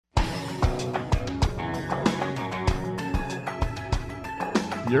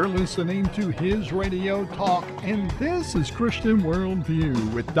You're listening to his radio talk, and this is Christian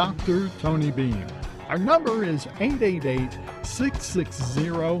Worldview with Dr. Tony Beam. Our number is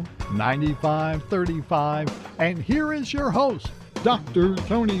 888-660-9535, and here is your host, Dr.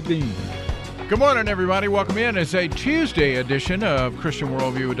 Tony Beam. Good morning, everybody. Welcome in. It's a Tuesday edition of Christian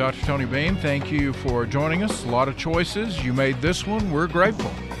Worldview with Dr. Tony Beam. Thank you for joining us. A lot of choices. You made this one. We're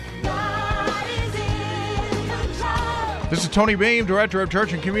grateful. This is Tony Beam, Director of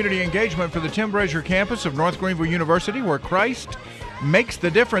Church and Community Engagement for the Tim Brazier campus of North Greenville University, where Christ makes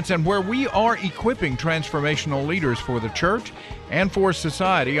the difference and where we are equipping transformational leaders for the church and for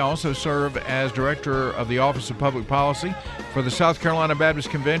society. I also serve as Director of the Office of Public Policy for the South Carolina Baptist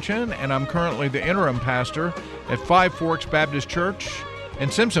Convention, and I'm currently the interim pastor at Five Forks Baptist Church in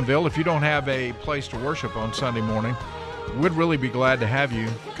Simpsonville. If you don't have a place to worship on Sunday morning, we'd really be glad to have you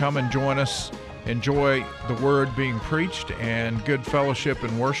come and join us. Enjoy the word being preached and good fellowship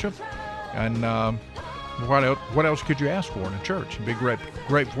and worship. And what else could you ask for in a church? It'd be great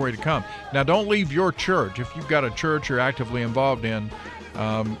for you to come. Now, don't leave your church. If you've got a church you're actively involved in,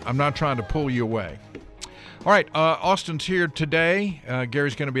 I'm not trying to pull you away. All right, Austin's here today.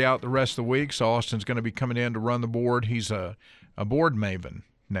 Gary's going to be out the rest of the week, so Austin's going to be coming in to run the board. He's a board maven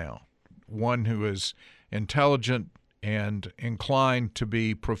now, one who is intelligent and inclined to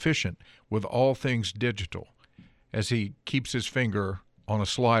be proficient with all things digital, as he keeps his finger on a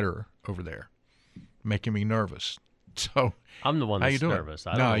slider over there, making me nervous. So I'm the one that's nervous.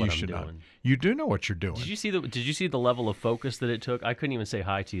 I don't know what I'm doing. Not. You do know what you're doing. Did you see the level of focus that it took? I couldn't even say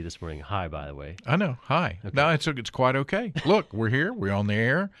hi to you this morning. Hi, by the way. I know. Hi. Okay. No, it's quite okay. Look, we're here. We're on the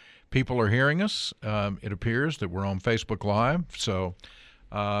air. People are hearing us. It appears that we're on Facebook Live. So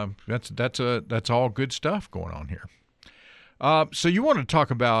that's all good stuff going on here. So you want to talk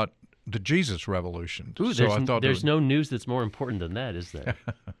about the Jesus Revolution. Ooh, there's no news that's more important than that, is there?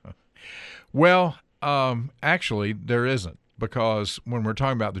 Well, actually, there isn't, because when we're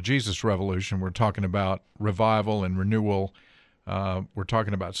talking about the Jesus Revolution, we're talking about revival and renewal. We're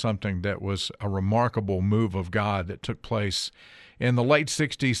talking about something that was a remarkable move of God that took place in the late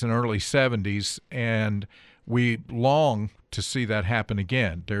 60s and early 70s, and we long to see that happen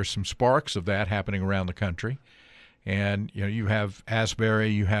again. There's some sparks of that happening around the country. And, you have Asbury,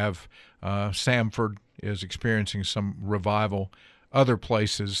 you have Samford is experiencing some revival, other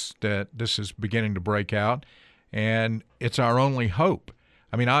places that this is beginning to break out, and it's our only hope.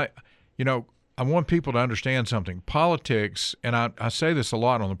 I mean, I want people to understand something. Politics, and I say this a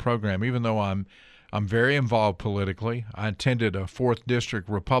lot on the program, even though I'm very involved politically. I attended a 4th District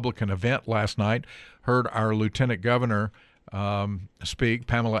Republican event last night, heard our Lieutenant Governor speak,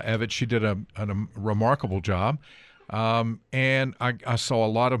 Pamela Evett. She did a remarkable job. And I saw a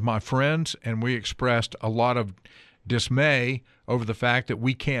lot of my friends, and we expressed a lot of dismay over the fact that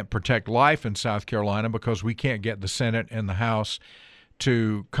we can't protect life in South Carolina because we can't get the Senate and the House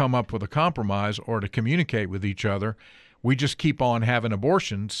to come up with a compromise or to communicate with each other. We just keep on having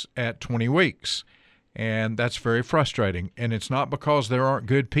abortions at 20 weeks, and that's very frustrating. And it's not because there aren't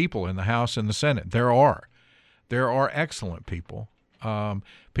good people in the House and the Senate. There are excellent people,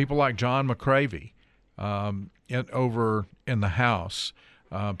 people like John McCravey, over in the House,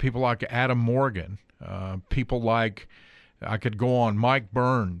 people like Adam Morgan, people like, I could go on, Mike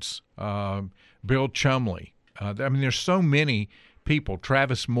Burns, Bill Chumley. There's so many people,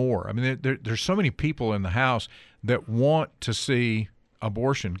 Travis Moore. There's so many people in the House that want to see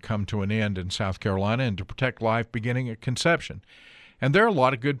abortion come to an end in South Carolina and to protect life beginning at conception. And there are a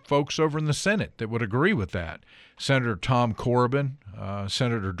lot of good folks over in the Senate that would agree with that. Senator Tom Corbin,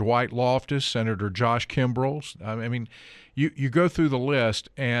 Senator Dwight Loftus, Senator Josh Kimbrell. You go through the list,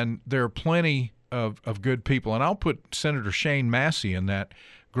 and there are plenty of good people. And I'll put Senator Shane Massey in that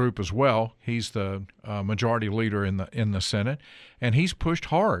group as well. He's the majority leader in the Senate, and he's pushed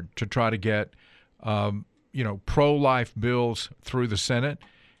hard to try to get pro-life bills through the Senate.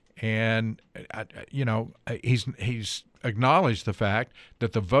 And he's acknowledged the fact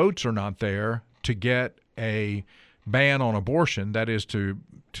that the votes are not there to get a ban on abortion, that is to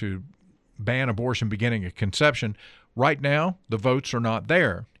ban abortion beginning at conception. Right now, the votes are not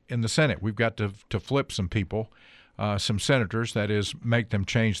there in the Senate. We've got to flip some people, some senators, that is, make them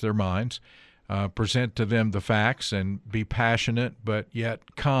change their minds, present to them the facts, and be passionate but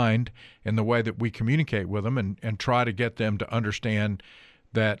yet kind in the way that we communicate with them, and try to get them to understand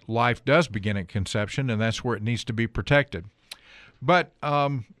that life does begin at conception, and that's where it needs to be protected. But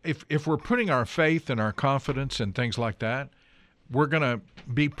if we're putting our faith and our confidence in things like that, we're going to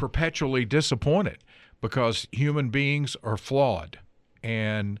be perpetually disappointed because human beings are flawed.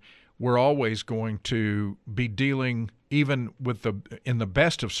 and we're always going to be dealing, even with in the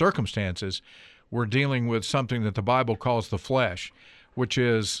best of circumstances, we're dealing with something that the Bible calls the flesh, which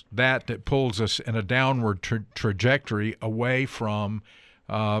is that pulls us in a downward trajectory away from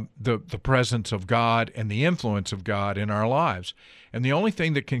the presence of God and the influence of God in our lives. And the only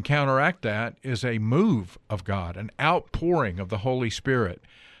thing that can counteract that is a move of God, an outpouring of the Holy Spirit,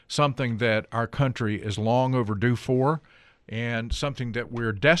 something that our country is long overdue for, and something that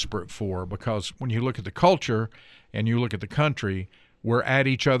we're desperate for, because when you look at the culture and you look at the country, we're at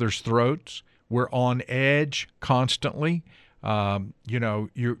each other's throats. We're on edge constantly.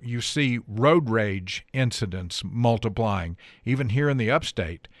 You see road rage incidents multiplying, even here in the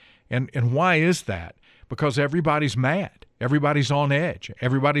upstate. And why is that? Because everybody's mad. Everybody's on edge.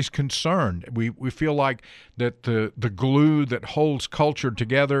 Everybody's concerned. We feel like that the glue that holds culture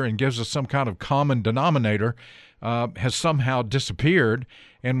together and gives us some kind of common denominator has somehow disappeared,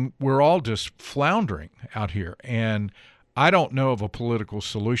 and we're all just floundering out here. And I don't know of a political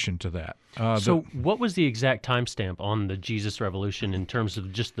solution to that. So what was the exact timestamp on the Jesus Revolution in terms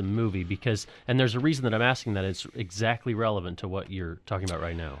of just the movie? And there's a reason that I'm asking that. It's exactly relevant to what you're talking about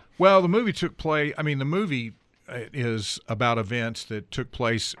right now. Well, the movie took place, the movie is about events that took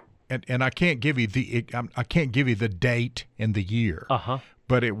place, and I can't give you the date and the year.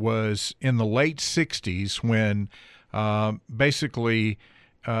 But it was in the late 60s when basically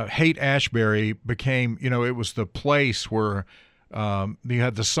Haight-Ashbury became, it was the place where you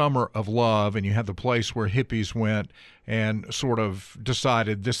had the summer of love, and you had the place where hippies went and sort of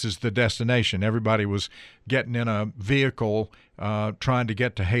decided this is the destination. Everybody was getting in a vehicle trying to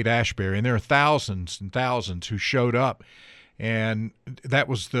get to Haight-Ashbury, and there are thousands and thousands who showed up, and that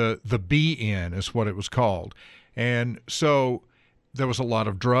was the B-Inn is what it was called. And so there was a lot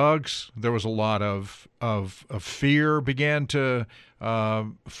of drugs. There was a lot of fear began to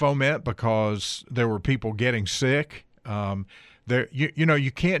foment because there were people getting sick.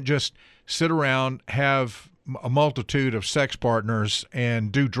 You can't just sit around, have a multitude of sex partners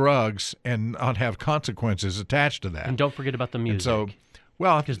and do drugs and not have consequences attached to that. And don't forget about the music. And so,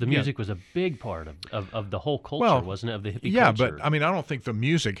 because the music was a big part of the whole culture, wasn't it, of the hippie culture? Yeah, but I don't think the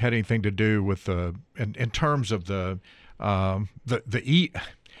music had anything to do with in terms of the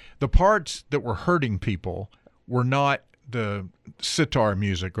parts that were hurting people were not the sitar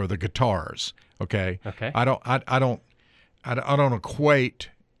music or the guitars. Okay. I don't equate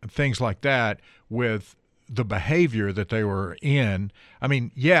things like that with the behavior that they were in.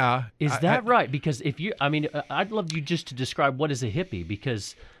 Is that right? Because I'd love you just to describe what is a hippie,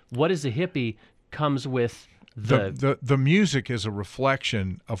 because what is a hippie comes with the music is a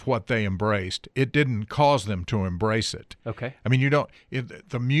reflection of what they embraced. It didn't cause them to embrace it. Okay.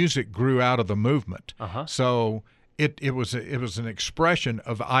 The music grew out of the movement. Uh-huh. So it was an expression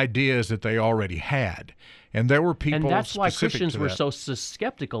of ideas that they already had. And there were people, and that's why Christians were so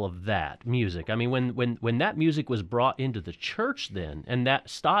skeptical of that music. When that music was brought into the church, then, and that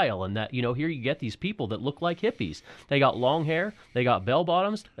style, and that, here you get these people that look like hippies. They got long hair, they got bell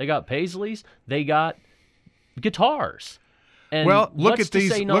bottoms, they got paisleys, they got guitars. And look at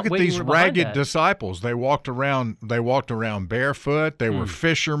these ragged disciples. They walked around barefoot. They were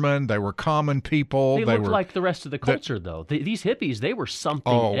fishermen. They were common people. They looked like the rest of the culture, though. These hippies, they were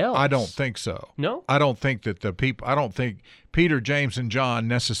something else. I don't think so. No? I don't think that I don't think Peter, James, and John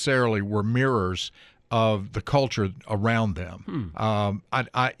necessarily were mirrors of the culture around them.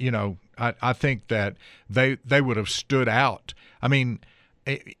 I think that they would have stood out.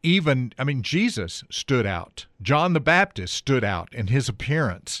 Jesus stood out. John the Baptist stood out in his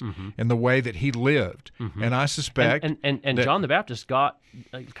appearance and the way that he lived. And I suspect and John the Baptist got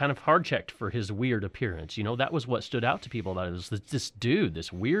kind of hard-checked for his weird appearance. That was what stood out to people about it. It was this dude,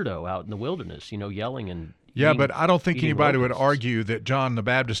 this weirdo out in the wilderness, yelling and but I don't think anybody would argue that John the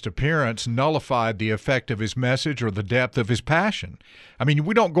Baptist's appearance nullified the effect of his message or the depth of his passion.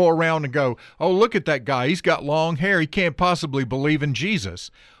 We don't go around and go, oh, look at that guy. He's got long hair. He can't possibly believe in Jesus.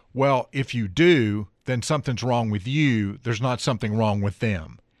 Well, if you do, then something's wrong with you. There's not something wrong with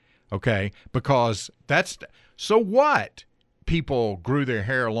them, okay? Because so what? People grew their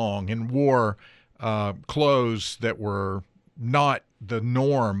hair long and wore clothes that were not the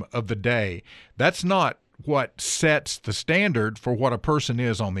norm of the day. That's not what sets the standard for what a person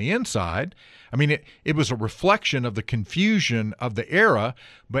is on the inside. It was a reflection of the confusion of the era,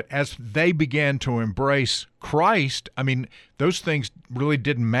 but as they began to embrace Christ, those things really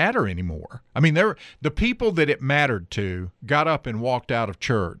didn't matter anymore. The people that it mattered to got up and walked out of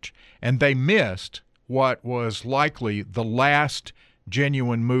church, and they missed what was likely the last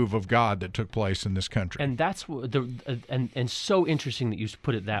genuine move of God that took place in this country. And that's and so interesting that you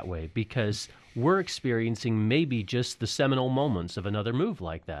put it that way, because we're experiencing maybe just the seminal moments of another move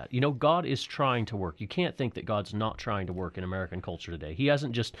like that. God is trying to work. You can't think that God's not trying to work in American culture today. He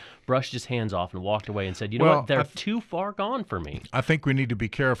hasn't just brushed his hands off and walked away and said, what, they're too far gone for me. I think we need to be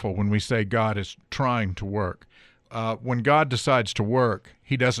careful when we say God is trying to work. When God decides to work,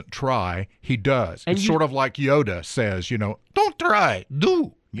 he doesn't try, he does. And it's sort of like Yoda says, don't try,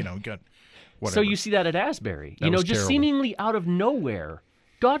 do, whatever. So you see that at Asbury, just terrible. Seemingly out of nowhere,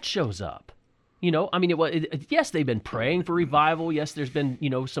 God shows up. Yes, they've been praying for revival. Yes, there's been,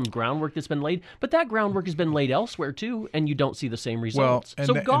 some groundwork that's been laid, but that groundwork has been laid elsewhere too, and you don't see the same results.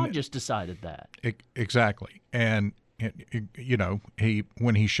 So God just decided that. Exactly. And,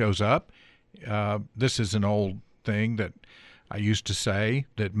 when he shows up, this is an old thing that I used to say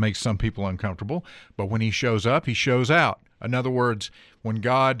that makes some people uncomfortable, but when he shows up, he shows out. In other words, when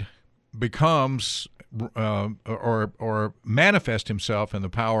God becomes or manifest himself in the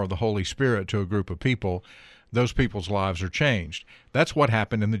power of the Holy Spirit to a group of people, those people's lives are changed. That's what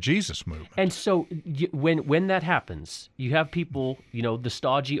happened in the Jesus movement. And so when that happens, you have people, the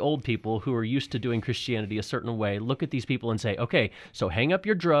stodgy old people who are used to doing Christianity a certain way, look at these people and say, okay, so hang up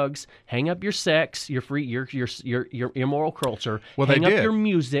your drugs, hang up your sex, your immoral culture, hang up your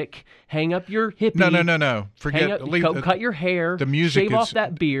music, hang up your hippie. No. Forget. Cut your hair, the music shave off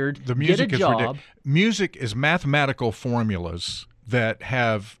that beard, the music get a job. Music is mathematical formulas that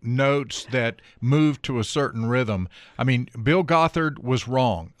have notes that move to a certain rhythm. I mean, Bill Gothard was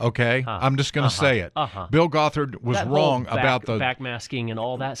wrong, okay? I'm just going to say it. Bill Gothard was wrong about the backmasking and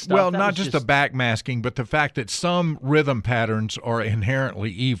all that stuff. Well, not just the backmasking, but the fact that some rhythm patterns are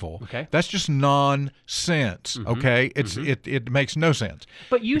inherently evil. Okay. That's just nonsense, okay? It makes no sense.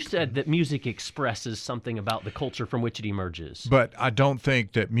 But you said that music expresses something about the culture from which it emerges. But I don't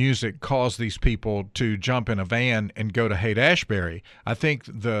think that music caused these people to jump in a van and go to Haight-Ashbury. I think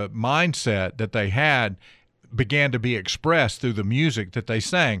the mindset that they had began to be expressed through the music that they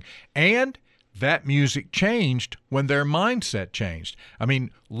sang. And that music changed when their mindset changed. I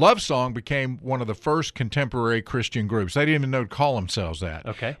mean, Love Song became one of the first contemporary Christian groups. They didn't even know to call themselves that.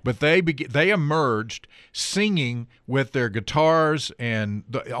 Okay. But they emerged singing with their guitars and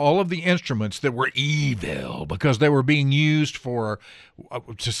all of the instruments that were evil because they were being used to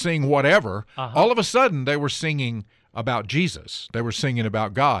sing whatever. All of a sudden, they were singing about Jesus. They were singing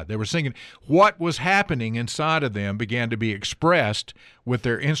about God. They were singing what was happening inside of them began to be expressed with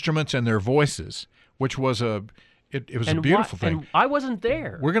their instruments and their voices, which was a beautiful thing. And I wasn't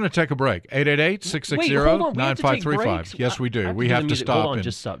there. We're going to take a break. 888-660-9535. Yes, we do. We have to stop. Hold on,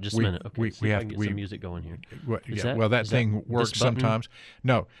 just stop. Just a minute. Okay, we have some music going here. That thing works sometimes.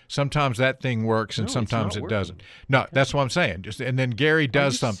 No, sometimes that thing works and sometimes it doesn't. No, that's what I'm saying. And then Gary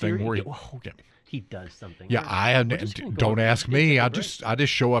does something where he does something. Yeah, don't ask me. I just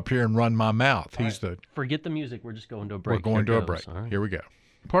show up here and run my mouth. Forget the music. We're just going to a break. We're going to a break. Right. Here we go.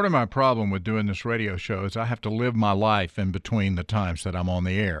 Part of my problem with doing this radio show is I have to live my life in between the times that I'm on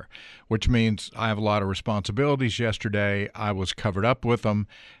the air, which means I have a lot of responsibilities. Yesterday, I was covered up with them.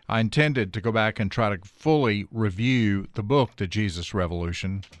 I intended to go back and try to fully review the book, The Jesus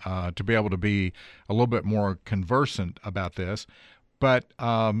Revolution, to be able to be a little bit more conversant about this. But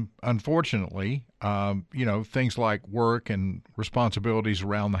unfortunately, things like work and responsibilities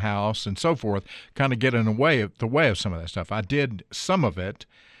around the house and so forth kind of get in the way of some of that stuff. I did some of it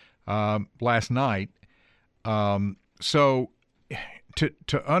last night. So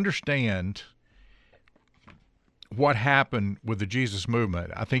to understand what happened with the Jesus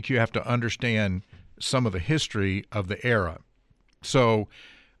movement, I think you have to understand some of the history of the era. So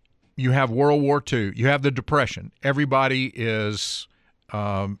you have World War II. You have the Depression. Everybody is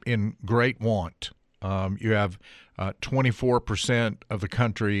in great want. You have 24% of the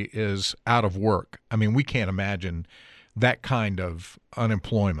country is out of work. I mean, we can't imagine that kind of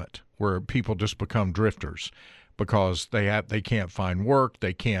unemployment where people just become drifters because they can't find work.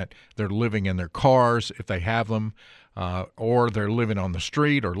 They're living in their cars if they have them, or they're living on the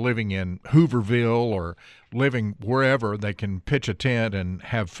street or living in Hooverville or living wherever they can pitch a tent and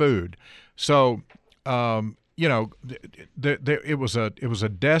have food. So, it was a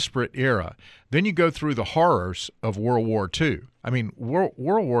desperate era. Then you go through the horrors of World War II. I mean, World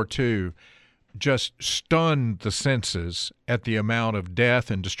War II just stunned the senses at the amount of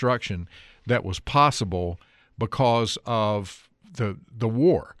death and destruction that was possible because of the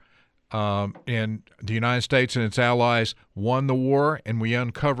war. And the United States and its allies won the war, and we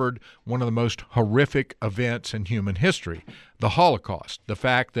uncovered one of the most horrific events in human history, the Holocaust, the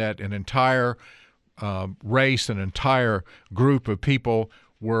fact that an entire race, an entire group of people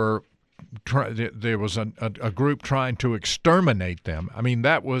were. There was a group trying to exterminate them. I mean,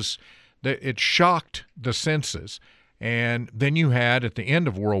 it shocked the senses. And then you had, at the end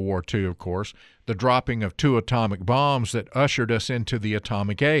of World War II, of course, the dropping of 2 atomic bombs that ushered us into the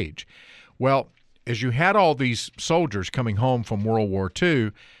atomic age. Well, as you had all these soldiers coming home from World War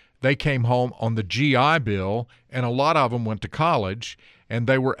II, they came home on the GI Bill, and a lot of them went to college, and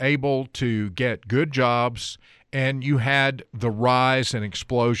they were able to get good jobs, and you had the rise and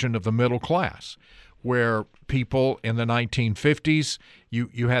explosion of the middle class, where people in the 1950s,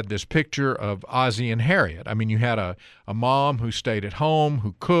 you had this picture of Ozzie and Harriet. I mean, you had a mom who stayed at home,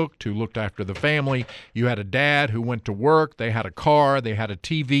 who cooked, who looked after the family. You had a dad who went to work. They had a car. They had a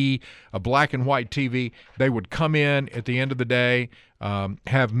TV, a black and white TV. They would come in at the end of the day,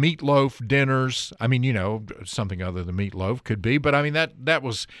 have meatloaf dinners. I mean, something other than meatloaf could be, but I mean, that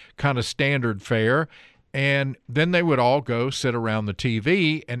was kind of standard fare. And then they would all go sit around the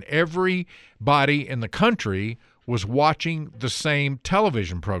TV, and everybody in the country was watching the same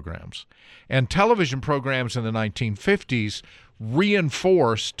television programs. And television programs in the 1950s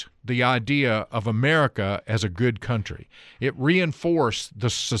reinforced the idea of America as a good country. It reinforced the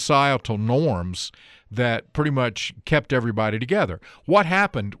societal norms that pretty much kept everybody together. What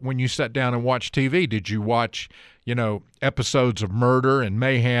happened when you sat down and watched TV? Did you watch, episodes of murder and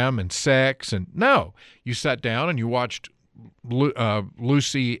mayhem and sex? And no, you sat down and you watched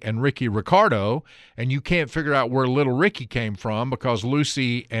Lucy and Ricky Ricardo, and you can't figure out where little Ricky came from because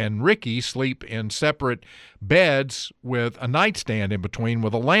Lucy and Ricky sleep in separate beds with a nightstand in between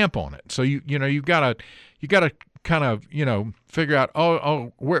with a lamp on it. So you gotta kind of figure out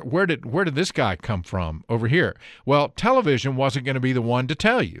where did this guy come from over here? Well, television wasn't going to be the one to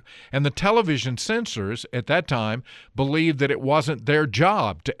tell you, and the television censors at that time believed that it wasn't their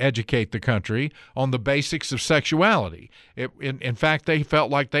job to educate the country on the basics of sexuality. In fact, they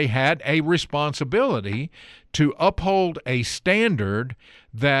felt like they had a responsibility to uphold a standard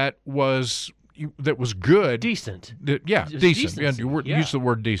that was good, decent. Decent. Use the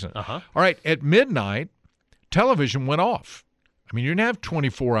word decent. Uh-huh. All right, at midnight, television went off. I mean, you didn't have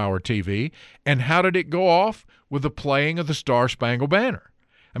 24-hour TV. And how did it go off? With the playing of the Star-Spangled Banner.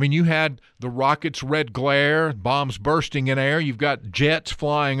 I mean, you had the rockets' red glare, bombs bursting in air, you've got jets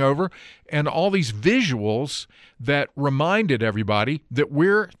flying over, and all these visuals that reminded everybody that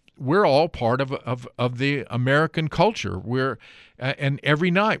we're all part of the American culture. And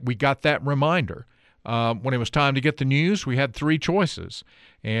every night we got that reminder. When it was time to get the news, we had 3 choices,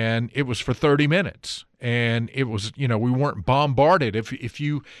 and it was for 30 minutes. And it was, we weren't bombarded.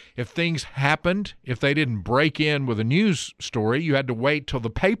 If things happened, if they didn't break in with a news story, you had to wait till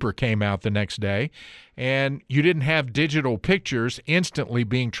the paper came out the next day, and you didn't have digital pictures instantly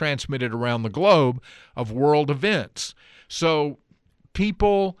being transmitted around the globe of world events. So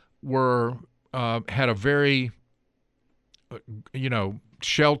people had a very,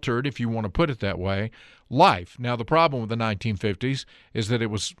 sheltered, if you want to put it that way, life. Now, the problem with the 1950s is that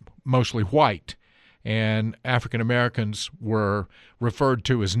it was mostly white, and African Americans were referred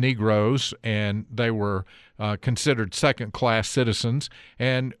to as Negroes, and they were considered second-class citizens.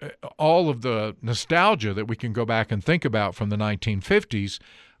 And all of the nostalgia that we can go back and think about from the 1950s,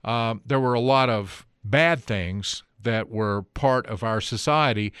 there were a lot of bad things that were part of our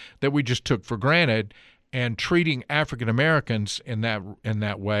society that we just took for granted. And treating African Americans in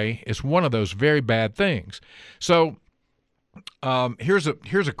that way is one of those very bad things. So here's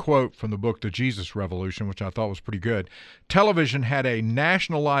a quote from the book The Jesus Revolution, which I thought was pretty good. Television had a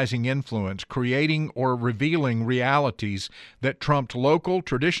nationalizing influence, creating or revealing realities that trumped local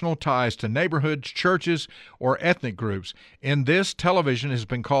traditional ties to neighborhoods, churches, or ethnic groups. In this, television has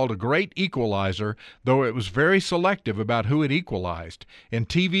been called a great equalizer, though it was very selective about who it equalized. In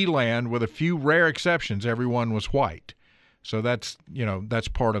TV land, with a few rare exceptions, everyone was white. So that's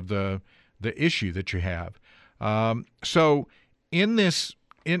part of the issue that you have. So in the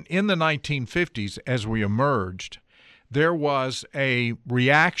 1950s, as we emerged, there was a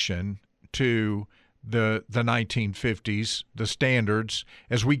reaction to the 1950s, the standards,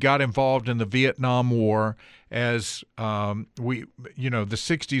 as we got involved in the Vietnam War, as the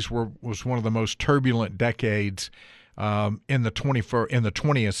 60s was one of the most turbulent decades in the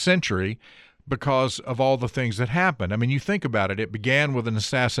 20th century. Because of all the things that happened. I mean, you think about it. It began with an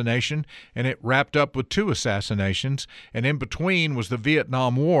assassination, and it wrapped up with 2 assassinations, and in between was the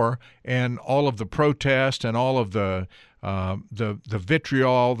Vietnam War and all of the protest and all of the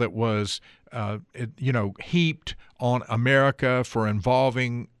vitriol that was heaped on America for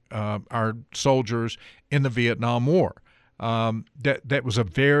involving our soldiers in the Vietnam War. That was a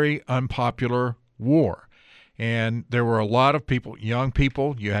very unpopular war. And there were a lot of people, young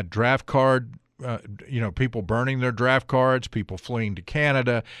people. You had draft card, people burning their draft cards, people fleeing to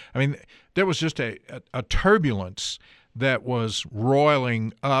Canada. I mean, there was just a turbulence that was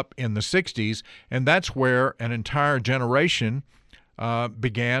roiling up in the 60s, and that's where an entire generation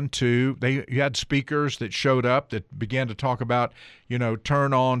began to, you had speakers that showed up that began to talk about,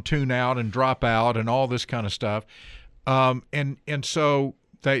 turn on, tune out, and drop out, and all this kind of stuff. And so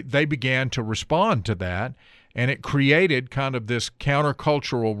they began to respond to that, and it created kind of this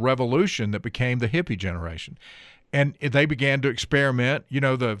countercultural revolution that became the hippie generation. And they began to experiment. The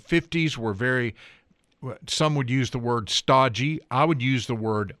 50s were very, some would use the word stodgy. I would use the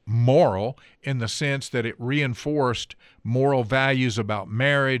word moral, in the sense that it reinforced moral values about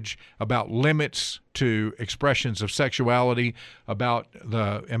marriage, about limits to expressions of sexuality,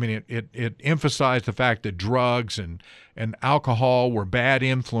 it emphasized the fact that drugs and alcohol were bad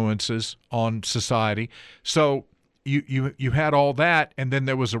influences on society. So you had all that, and then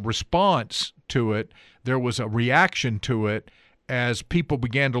there was a response to it. There was a reaction to it as people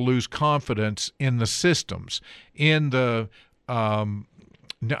began to lose confidence in the systems, in the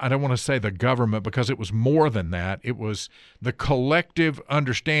I don't want to say the government, because it was more than that. It was the collective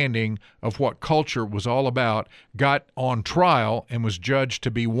understanding of what culture was all about got on trial and was judged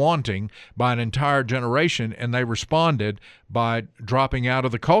to be wanting by an entire generation, and they responded by dropping out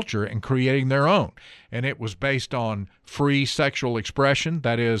of the culture and creating their own. And it was based on free sexual expression,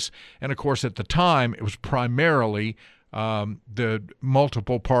 that is, and of course at the time it was primarily the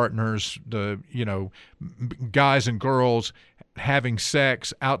multiple partners, guys and girls having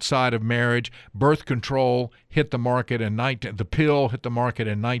sex outside of marriage. Birth control hit the market the pill hit the market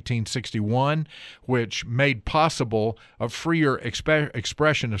in 1961, which made possible a freer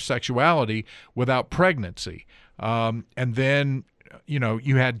expression of sexuality without pregnancy. And then,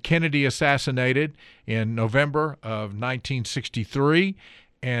 you had Kennedy assassinated in November of 1963,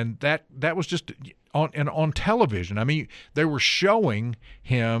 and that was just on television. I mean, they were showing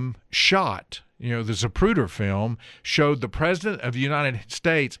him shot. The Zapruder film showed the President of the United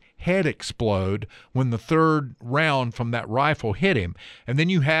States head explode when the third round from that rifle hit him. And then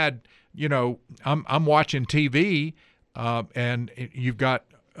you had, I'm watching TV, and you've got,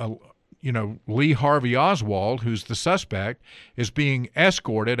 Lee Harvey Oswald, who's the suspect, is being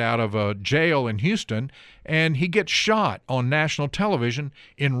escorted out of a jail in Houston, and he gets shot on national television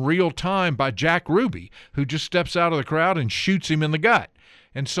in real time by Jack Ruby, who just steps out of the crowd and shoots him in the gut.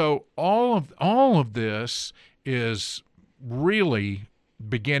 And so all of this is really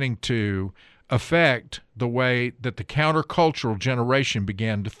beginning to affect the way that the countercultural generation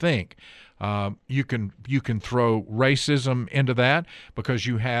began to think. You can throw racism into that, because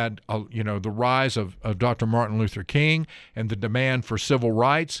you had the rise of Dr. Martin Luther King and the demand for civil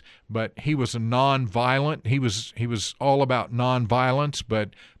rights, but he was a nonviolent. He was all about nonviolence,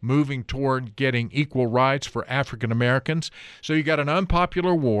 but moving toward getting equal rights for African Americans. So you got an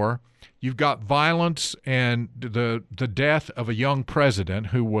unpopular war. You've got violence and the death of a young president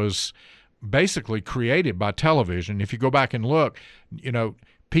who was basically created by television. If you go back and look,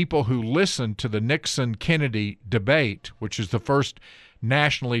 people who listened to the Nixon-Kennedy debate, which is the first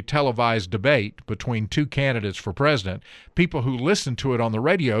nationally televised debate between two candidates for president, people who listened to it on the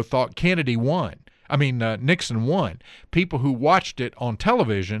radio thought Nixon won. People who watched it on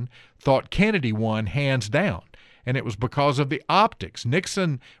television thought Kennedy won hands down. And it was because of the optics.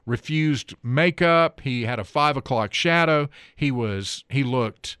 Nixon refused makeup. He had a 5 o'clock shadow. He just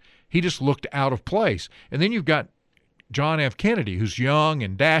looked out of place. And then you've got John F. Kennedy, who's young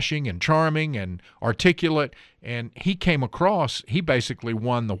and dashing and charming and articulate, and he basically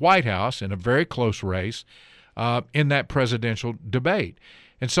won the White House in a very close race in that presidential debate.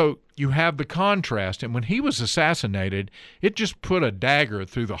 And so you have the contrast, and when he was assassinated, it just put a dagger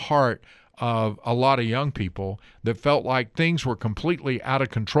through the heart of a lot of young people that felt like things were completely out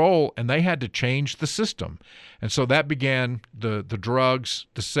of control and they had to change the system. And so that began the drugs,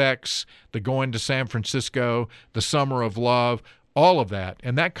 the sex, the going to San Francisco, the summer of love, all of that.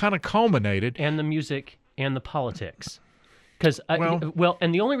 And that kind of culminated. And the music and the politics. And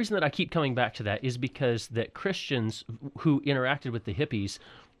the only reason that I keep coming back to that is because that Christians who interacted with the hippies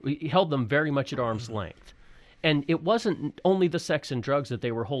held them very much at arm's length. And it wasn't only the sex and drugs that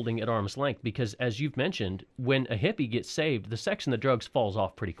they were holding at arm's length, because as you've mentioned, when a hippie gets saved, the sex and the drugs falls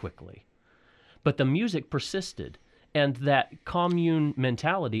off pretty quickly. But the music persisted, and that commune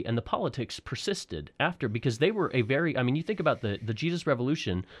mentality and the politics persisted after, because they were you think about the Jesus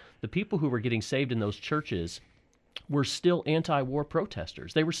Revolution, the people who were getting saved in those churches were still anti-war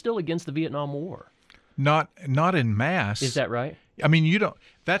protesters. They were still against the Vietnam War. Not en masse. Is that right? I mean, you don't.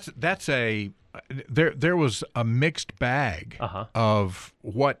 That's a there was a mixed bag of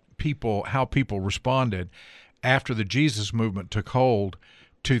how people responded after the Jesus movement took hold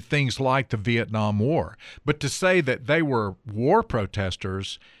to things like the Vietnam War. But to say that they were war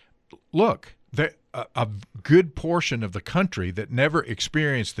protesters, look, a good portion of the country that never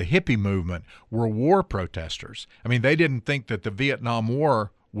experienced the hippie movement were war protesters. I mean, they didn't think that the Vietnam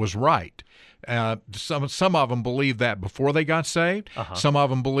War was right. Some of them believed that before they got saved. Some of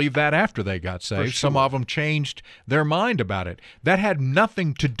them believed that after they got saved. Some of them changed their mind about it. That had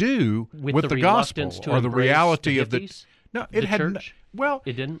nothing to do with the gospel or the reality of the. No, it had. Church? Well,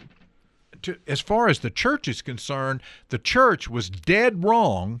 it didn't. As far as the church is concerned, the church was dead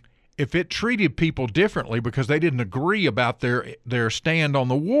wrong if it treated people differently because they didn't agree about their stand on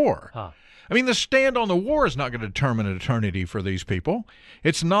the war. I mean, the stand on the war is not going to determine an eternity for these people.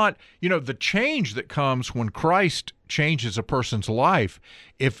 It's not, the change that comes when Christ changes a person's life.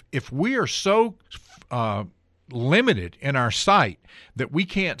 If we are so limited in our sight that we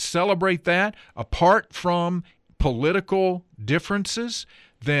can't celebrate that apart from political differences,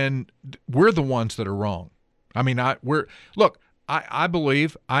 then we're the ones that are wrong. I mean, I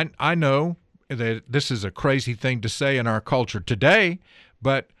believe, I know that this is a crazy thing to say in our culture today,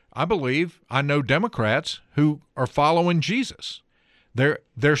 but I know Democrats who are following Jesus.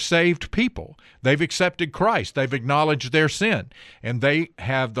 They're saved people. They've accepted Christ. They've acknowledged their sin, and they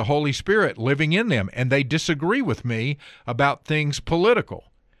have the Holy Spirit living in them, and they disagree with me about things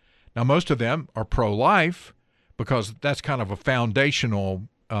political. Now, most of them are pro-life because that's kind of a foundational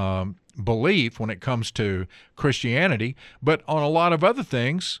belief when it comes to Christianity, but on a lot of other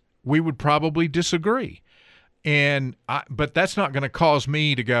things, we would probably disagree. But that's not going to cause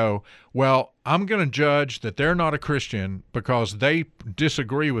me to go, well, I'm going to judge that they're not a Christian because they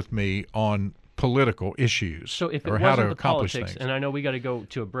disagree with me on political issues. So if it or how wasn't to the accomplish politics, things. and I know we got to go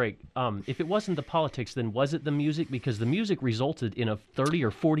to a break, if it wasn't the politics, then was it the music? Because the music resulted in a 30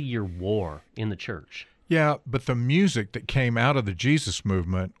 or 40-year war in the church. Yeah, but the music that came out of the Jesus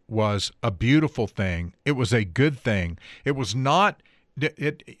movement was a beautiful thing. It was a good thing. It was not.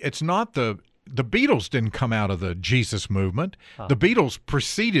 It's not the Beatles didn't come out of the Jesus movement. The Beatles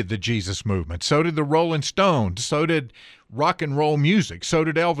preceded the Jesus movement. So did the Rolling Stones. So did rock and roll music. So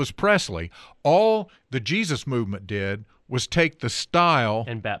did Elvis Presley. All the Jesus movement did was take the style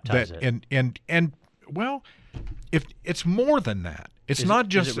and baptize it. And well, if it's more than that. It's not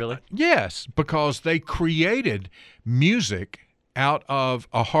just is it really? Yes, because they created music out of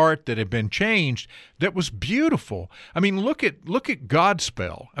a heart that had been changed that was beautiful. I mean, look at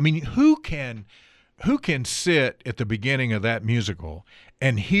Godspell. I mean, who can sit at the beginning of that musical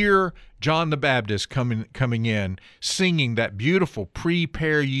and hear John the Baptist coming in singing that beautiful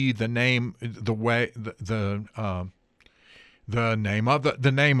 "Prepare ye the name the way the name of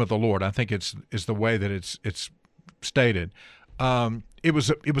the Lord." I think is the way that it's stated. It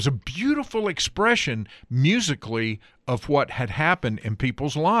was a beautiful expression musically of what had happened in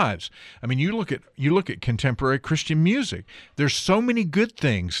people's lives. I mean, you look at contemporary Christian music. There's so many good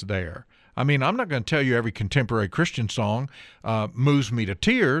things there. I mean, I'm not going to tell you every contemporary Christian song moves me to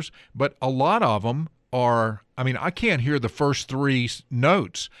tears, but a lot of them are. I mean, I can't hear the first three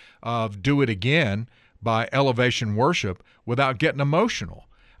notes of "Do It Again" by Elevation Worship without getting emotional.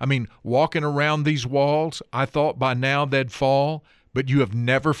 I mean, walking around these walls, I thought by now they'd fall, but you have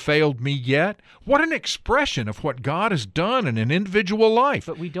never failed me yet. What an expression of what God has done in an individual life.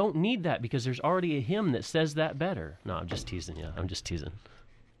 But we don't need that because there's already a hymn that says that better. No, I'm just teasing you.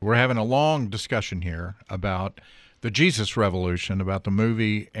 We're having a long discussion here about the Jesus Revolution, about the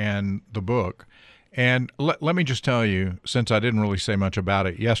movie and the book. And let me just tell you, since I didn't really say much about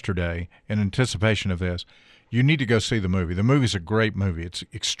it yesterday in anticipation of this, you need to go see the movie. The movie's a great movie. It's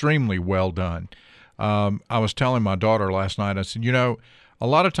extremely well done. I was telling my daughter last night, I said, a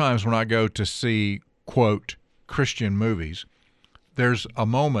lot of times when I go to see, quote, Christian movies, there's a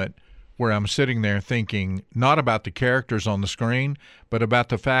moment where I'm sitting there thinking not about the characters on the screen, but about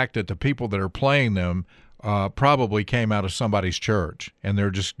the fact that the people that are playing them probably came out of somebody's church. And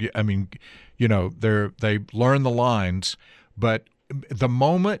they're just, I mean, they learn the lines, but the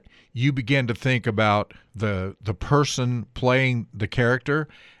moment you begin to think about the person playing the character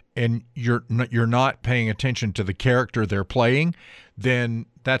and you're not paying attention to the character they're playing, then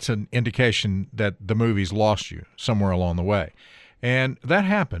that's an indication that the movie's lost you somewhere along the way. And that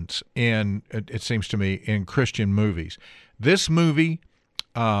happens it seems to me, in Christian movies. This movie,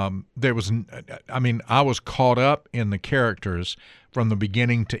 I was caught up in the characters from the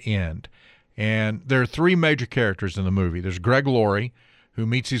beginning to end. And there are three major characters in the movie. There's Greg Laurie, who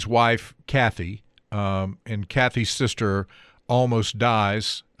meets his wife, Kathy, and Kathy's sister almost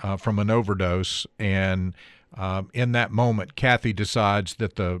dies from an overdose, and in that moment, Kathy decides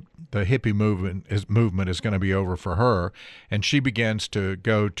that the hippie movement is going to be over for her, and she begins to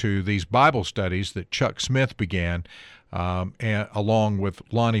go to these Bible studies that Chuck Smith began, and along with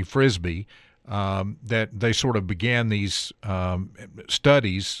Lonnie Frisbee. That they sort of began these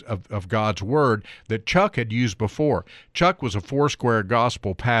studies of God's Word that Chuck had used before. Chuck was a Foursquare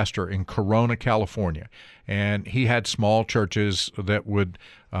gospel pastor in Corona, California, and he had small churches that would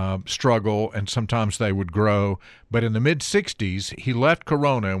struggle, and sometimes they would grow. But in the mid-'60s, he left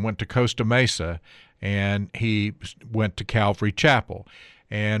Corona and went to Costa Mesa, and he went to Calvary Chapel.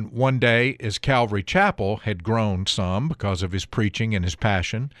 And one day, as Calvary Chapel had grown some because of his preaching and his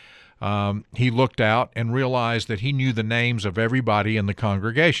passion, he looked out and realized that he knew the names of everybody in the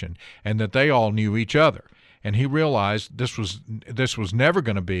congregation and that they all knew each other. And he realized this was never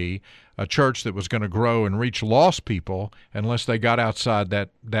going to be a church that was going to grow and reach lost people unless they got outside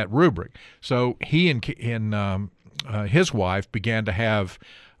that rubric. So he and his wife began to have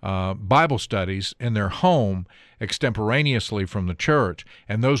Bible studies in their home extemporaneously from the church,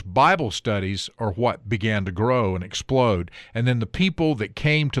 and those Bible studies are what began to grow and explode. And then the people that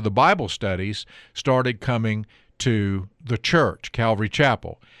came to the Bible studies started coming to the church, Calvary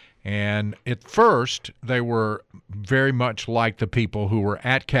Chapel. And at first, they were very much like the people who were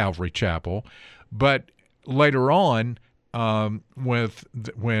at Calvary Chapel, but later on,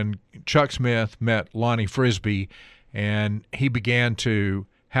 when Chuck Smith met Lonnie Frisbee, and he began to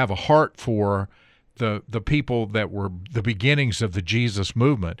have a heart for the people that were the beginnings of the Jesus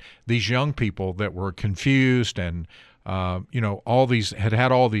movement, these young people that were confused and all these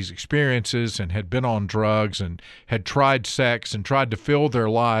had all these experiences and had been on drugs and had tried sex and tried to fill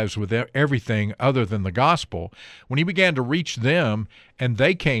their lives with everything other than the gospel. When he began to reach them and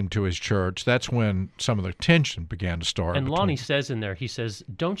they came to his church, that's when some of the tension began to start. And Lonnie says in there, he says,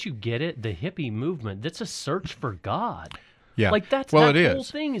 "Don't you get it? The hippie movement, that's a search for God." Yeah. Like that whole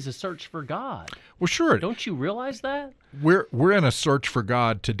thing is a search for God. Well, sure. Don't you realize that? We're in a search for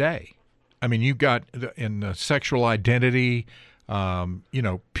God today. I mean, you got in sexual identity,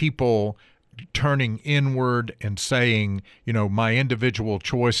 people turning inward and saying, my individual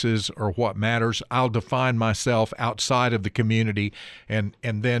choices are what matters. I'll define myself outside of the community, and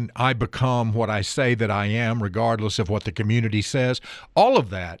then I become what I say that I am, regardless of what the community says. All of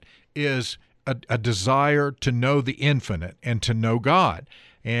that is a desire to know the infinite and to know God.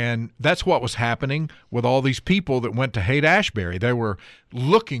 And that's what was happening with all these people that went to Haight-Ashbury. They were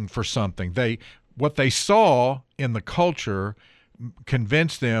looking for something. What they saw in the culture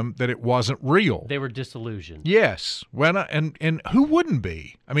convinced them that it wasn't real. They were disillusioned. Yes. And who wouldn't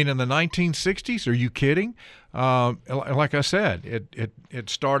be? I mean, in the 1960s, are you kidding? Like I said, it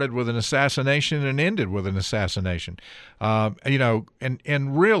started with an assassination and ended with an assassination.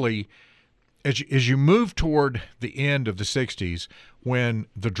 And really, as you move toward the end of the 60s, when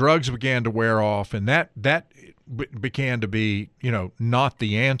the drugs began to wear off and that began to be, not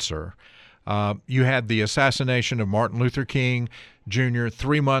the answer, you had the assassination of Martin Luther King Jr.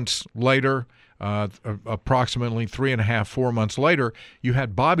 3 months later, approximately 4 months later, you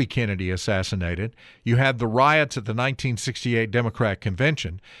had Bobby Kennedy assassinated. You had the riots at the 1968 Democrat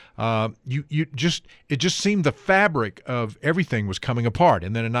Convention. It just seemed the fabric of everything was coming apart.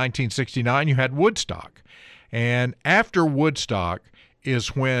 And then in 1969, you had Woodstock. And after Woodstock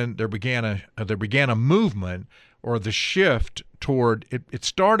is when there began a movement or the shift toward it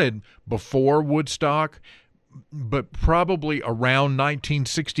started before Woodstock, but probably around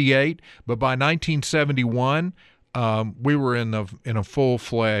 1968. But by 1971, we were in a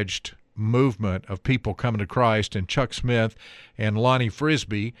full-fledged movement of people coming to Christ, and Chuck Smith and Lonnie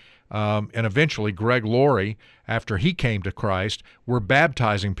Frisbee, and eventually Greg Laurie, after he came to Christ, were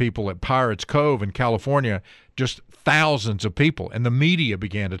baptizing people at Pirates Cove in California, just thousands of people, and the media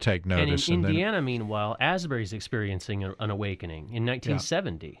began to take notice. And in Indiana, meanwhile, Asbury's experiencing an awakening in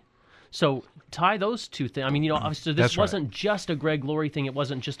 1970. Yeah. So tie those two things. I mean, obviously this wasn't just a Greg Laurie thing. It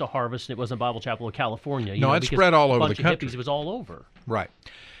wasn't just a Harvest. And it wasn't Bible Chapel of California. It spread all over the country. A bunch of hippies, it was all over. Right.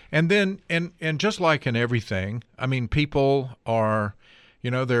 And then, and just like in everything, I mean, people are,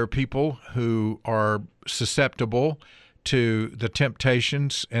 there are people who are susceptible to the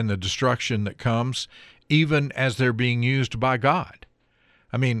temptations and the destruction that comes, even as they're being used by God.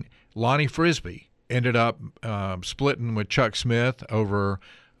 I mean, Lonnie Frisbee ended up splitting with Chuck Smith over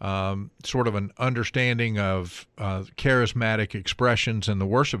sort of an understanding of charismatic expressions in the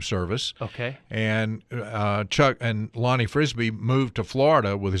worship service. Okay. And Chuck and Lonnie Frisbee moved to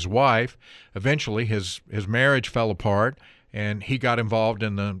Florida with his wife. Eventually, his marriage fell apart, and he got involved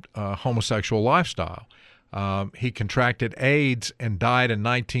in the homosexual lifestyle. He contracted AIDS and died in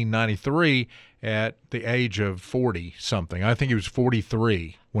 1993 at the age of 40-something. I think he was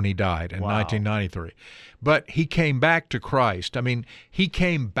 43 when he died in 1993. But he came back to Christ. I mean, he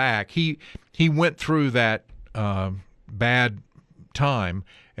came back. He went through that bad time,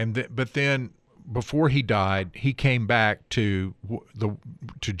 but then before he died, he came back to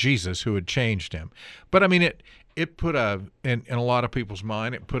Jesus, who had changed him. But I mean, it put in a lot of people's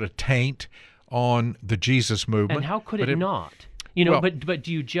mind, it put a taint on the Jesus movement. And how could it not? You know, but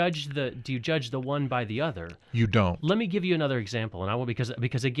do you judge the one by the other? You don't. Let me give you another example, and I will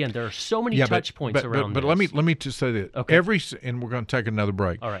because again, there are so many touch points around this. But let me just say that and we're going to take another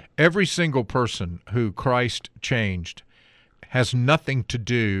break. All right. Every single person who Christ changed has nothing to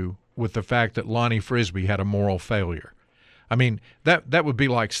do with the fact that Lonnie Frisbee had a moral failure. I mean, that would be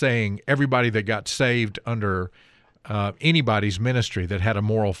like saying everybody that got saved under anybody's ministry that had a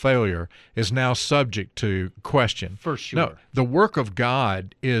moral failure is now subject to question. For sure. No, the work of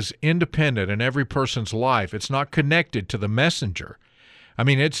God is independent in every person's life. It's not connected to the messenger. I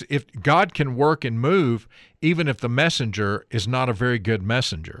mean, if God can work and move even if the messenger is not a very good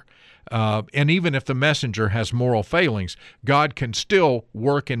messenger. And even if the messenger has moral failings, God can still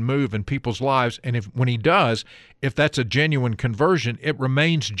work and move in people's lives. And when he does, if that's a genuine conversion, it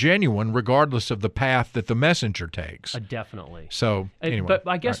remains genuine regardless of the path that the messenger takes. Definitely. So anyway, but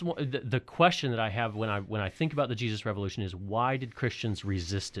I guess the question that I have when I think about the Jesus Revolution is, why did Christians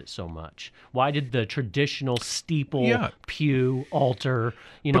resist it so much? Why did the traditional steeple, pew, altar,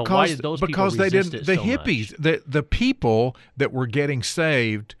 why did those people resist it so much? The hippies, the people that were getting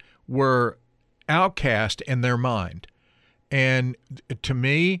saved were outcast in their mind. And to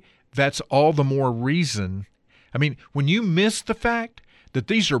me, that's all the more reason. I mean, when you miss the fact that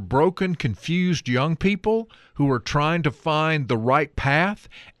these are broken, confused young people who are trying to find the right path,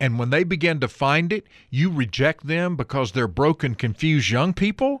 and when they begin to find it, you reject them because they're broken, confused young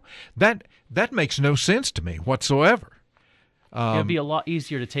people, that makes no sense to me whatsoever. It would be a lot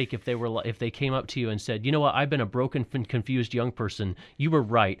easier to take if they came up to you and said, "You know what? I've been a broken, confused young person. You were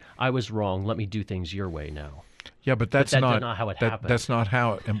right. I was wrong. Let me do things your way now." Yeah, but that's not how it happened. That's not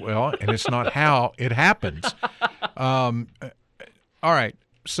how. And it's not how it happens. All right,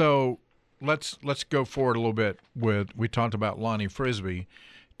 so let's go forward a little bit. We talked about Lonnie Frisbee,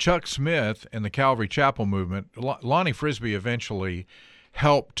 Chuck Smith, and the Calvary Chapel movement. Lonnie Frisbee eventually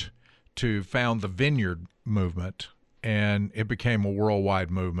helped to found the Vineyard movement, and it became a worldwide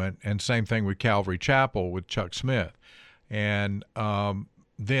movement. And same thing with Calvary Chapel with Chuck Smith. And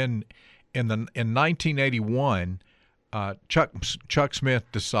then in 1981, Chuck Smith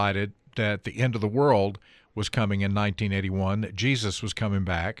decided that the end of the world was coming in 1981, that Jesus was coming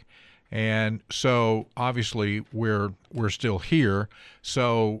back. And so obviously we're still here.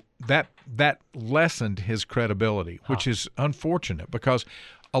 So that lessened his credibility, which is unfortunate, because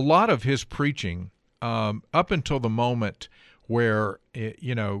a lot of his preaching, up until the moment where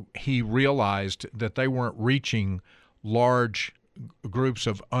he realized that they weren't reaching large groups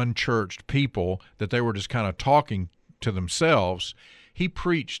of unchurched people, that they were just kind of talking to themselves, he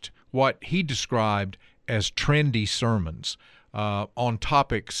preached what he described as trendy sermons on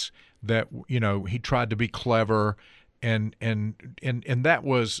topics that he tried to be clever, and that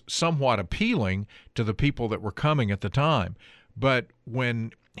was somewhat appealing to the people that were coming at the time. But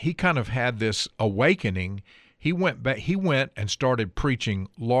when he kind of had this awakening, he went and started preaching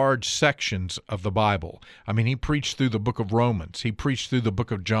large sections of the Bible. I mean, he preached through the book of Romans. He preached through the book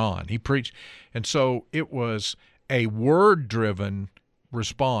of John. And so it was a word-driven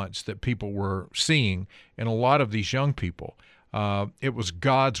response that people were seeing in a lot of these young people. It was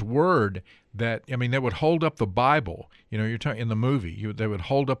God's word that, they would hold up the Bible. You're talking in the movie, they would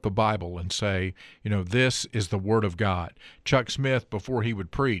hold up the Bible and say, this is the word of God. Chuck Smith, before he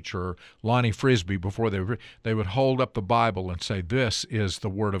would preach, or Lonnie Frisbee, before they would hold up the Bible and say, this is the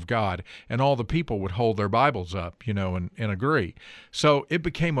word of God. And all the people would hold their Bibles up, and agree. So it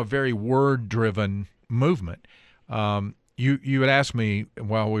became a very word-driven movement. You had asked me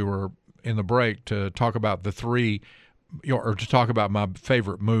while we were in the break to talk about the three, or to talk about my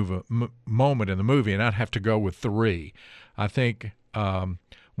favorite moment in the movie, and I'd have to go with three. I think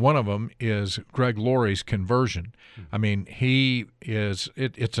one of them is Greg Laurie's conversion. I mean, it's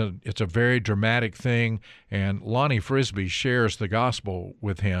a very dramatic thing, and Lonnie Frisbee shares the gospel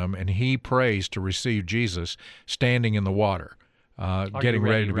with him, and he prays to receive Jesus standing in the water. Getting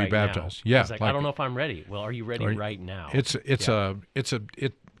ready to be baptized. Now? Yeah, I don't know if I'm ready. Well, are you ready right now? It's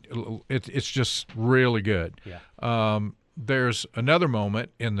just really good. Yeah. There's another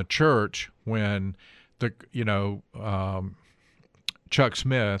moment in the church when Chuck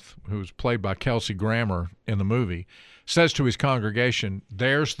Smith, who's played by Kelsey Grammer in the movie, says to his congregation,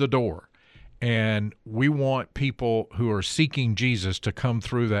 "There's the door, and we want people who are seeking Jesus to come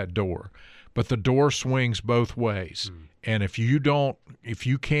through that door. But the door swings both ways. And if you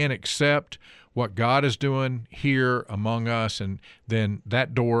can't accept what God is doing here among us, and then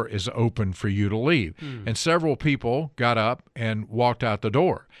that door is open for you to leave." And several people got up and walked out the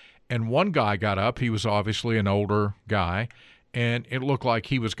door. And one guy got up. He was obviously an older guy, and it looked like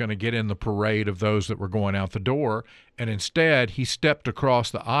he was going to get in the parade of those that were going out the door. And instead, he stepped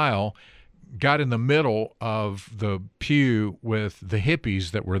across the aisle, got in the middle of the pew with the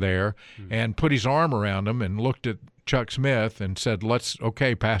hippies that were there, and put his arm around them and looked at Chuck Smith and said,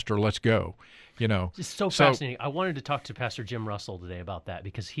 "Okay, Pastor, let's go." You know, it's so fascinating. I wanted to talk to Pastor Jim Russell today about that,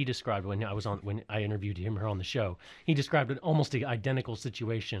 because he described when I interviewed him here on the show, he described an almost identical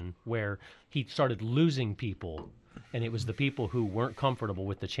situation where he started losing people, and it was the people who weren't comfortable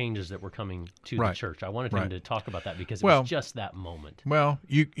with the changes that were coming to the church. I wanted him to talk about that, because it was just that moment. Well,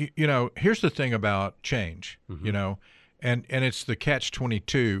 you know, here's the thing about change, you know, and it's the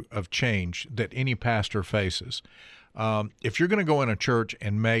catch-22 of change that any pastor faces. If you're going to go in a church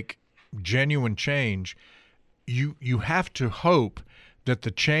and make genuine change, you have to hope that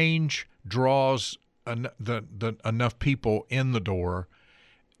the change draws enough people in the door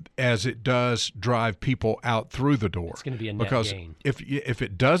as it does drive people out through the door. It's going to be a net gain. Because if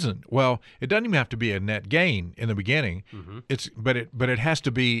it doesn't, well, it doesn't even have to be a net gain in the beginning. But it has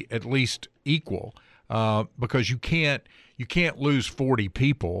to be at least equal, because you can't lose 40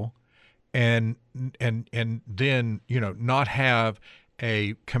 people and then, you know, not have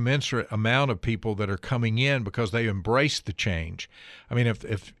a commensurate amount of people that are coming in because they embrace the change. I mean,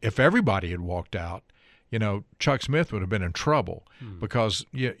 if everybody had walked out, you know, Chuck Smith would have been in trouble, because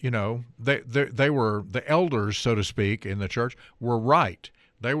you know, they were the elders, so to speak, in the church were right.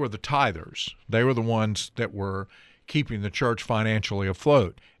 They were the tithers. They were the ones that were keeping the church financially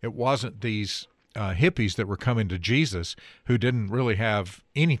afloat. It wasn't these hippies that were coming to Jesus who didn't really have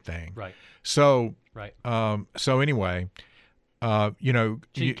anything. Right. So right. So anyway. You know,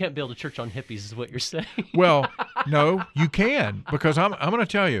 so you can't build a church on hippies, is what you're saying. Well, no, you can, because I'm going to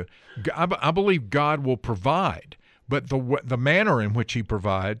tell you, I believe God will provide, but the manner in which He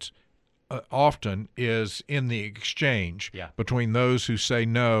provides often is in the exchange between those who say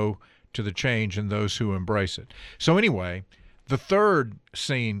no to the change and those who embrace it. So anyway, the third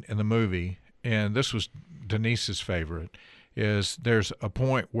scene in the movie, and this was Denise's favorite, is there's a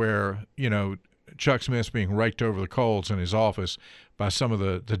point where, you know, Chuck Smith's being raked over the coals in his office by some of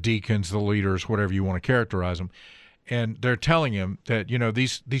the deacons, the leaders, whatever you want to characterize them. And they're telling him that, you know,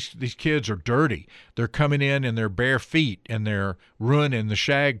 these kids are dirty. They're coming in their bare feet, and they're ruining the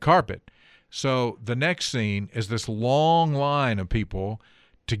shag carpet. So the next scene is this long line of people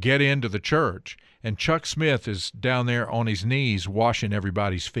to get into the church, and Chuck Smith is down there on his knees washing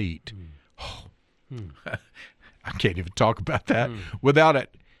everybody's feet. I can't even talk about that without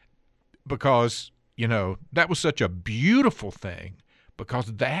it, because, you know, that was such a beautiful thing,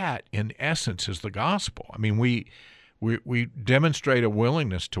 because that, in essence, is the gospel. I mean, we demonstrate a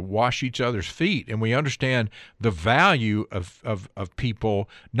willingness to wash each other's feet, and we understand the value of people,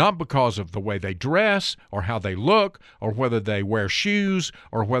 not because of the way they dress or how they look or whether they wear shoes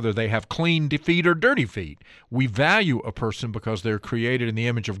or whether they have clean feet or dirty feet. We value a person because they're created in the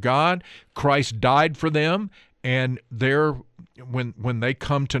image of God. Christ died for them, and when they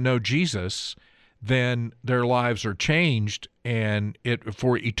come to know Jesus, then their lives are changed, and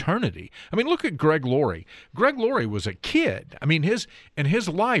for eternity. I mean, look at Greg Laurie. Greg Laurie was a kid. I mean, his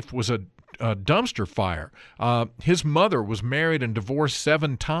life was a dumpster fire. His mother was married and divorced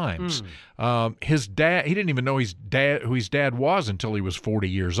 7 times. His dad, he didn't even know who his dad was until he was 40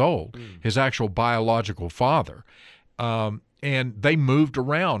 years old. His actual biological father. And they moved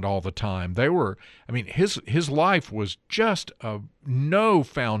around all the time. His life was just no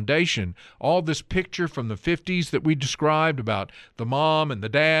foundation. All this picture from the 50s that we described about the mom and the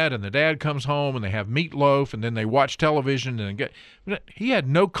dad comes home and they have meatloaf, and then they watch television he had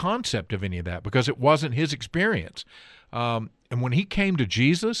no concept of any of that because it wasn't his experience. And when he came to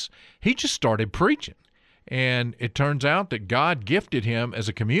Jesus, he just started preaching. And it turns out that God gifted him as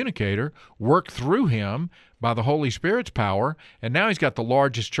a communicator, worked through him by the Holy Spirit's power, and now he's got the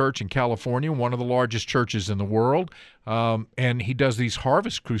largest church in California, one of the largest churches in the world, and he does these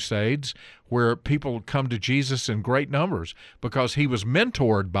harvest crusades where people come to Jesus in great numbers because he was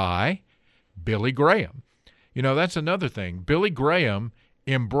mentored by Billy Graham. You know, that's another thing. Billy Graham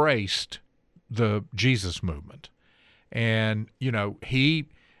embraced the Jesus movement, and, you know,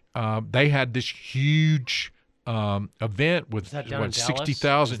 they had this huge event with that down in Dallas?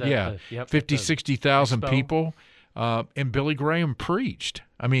 60,000, Is that yeah, the- yep, 50, the 60,000 expo? people, and Billy Graham preached.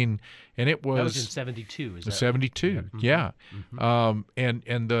 I mean, and it That was in was '72. Is that 72, yeah,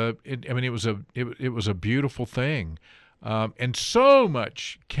 it was a beautiful thing, and so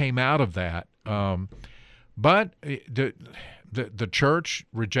much came out of that. But the church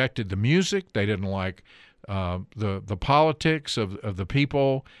rejected the music. They didn't like the politics of the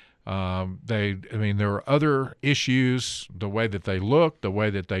people. There were other issues, the way that they looked, the way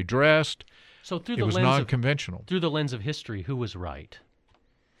that they dressed. So through It the was lens non-conventional. through the lens of history, who was right?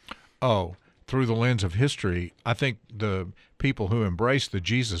 Oh, through the lens of history, I think the people who embraced the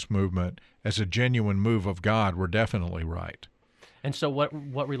Jesus movement as a genuine move of God were definitely right. And so what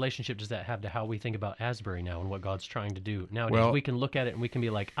relationship does that have to how we think about Asbury now and what God's trying to do nowadays? Well- We can look at it and we can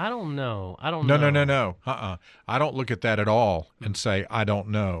be like, I don't know. No. I don't look at that at all and say, I don't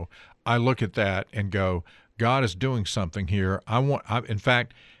know. I look at that and go, God is doing something here. In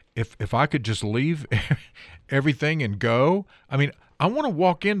fact, if I could just leave everything and go, I want to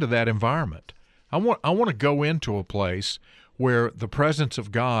walk into that environment. I want to go into a place where the presence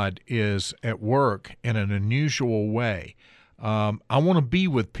of God is at work in an unusual way. I want to be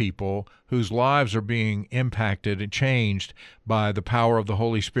with people whose lives are being impacted and changed by the power of the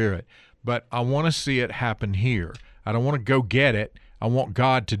Holy Spirit. But I want to see it happen here. I don't want to go get it. I want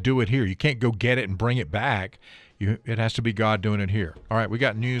God to do it here. You can't go get it and bring it back. It has to be God doing it here. All right, we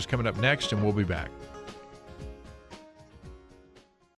got news coming up next, and we'll be back.